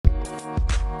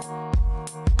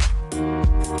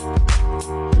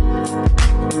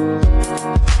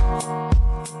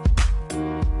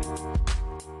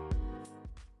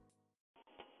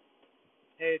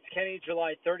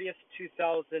July 30th,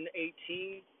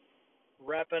 2018.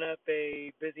 Wrapping up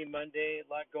a busy Monday. A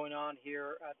lot going on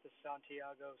here at the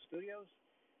Santiago studios.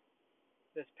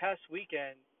 This past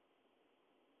weekend,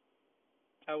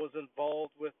 I was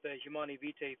involved with the Humani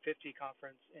Vitae 50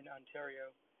 conference in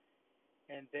Ontario,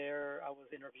 and there I was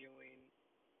interviewing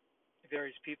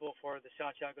various people for the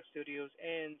Santiago studios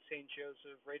and St.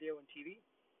 Joseph Radio and TV.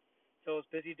 So I was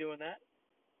busy doing that.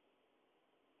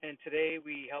 And today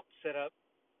we helped set up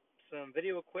some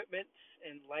video equipment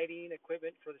and lighting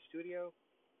equipment for the studio,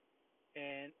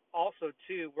 and also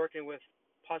too working with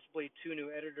possibly two new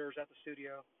editors at the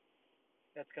studio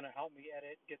that's going to help me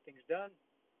edit, get things done.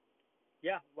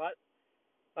 Yeah, a lot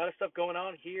of stuff going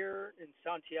on here in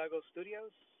Santiago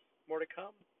Studios. More to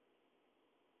come.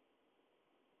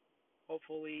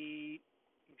 Hopefully,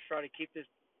 try to keep this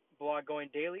blog going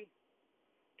daily.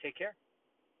 Take care.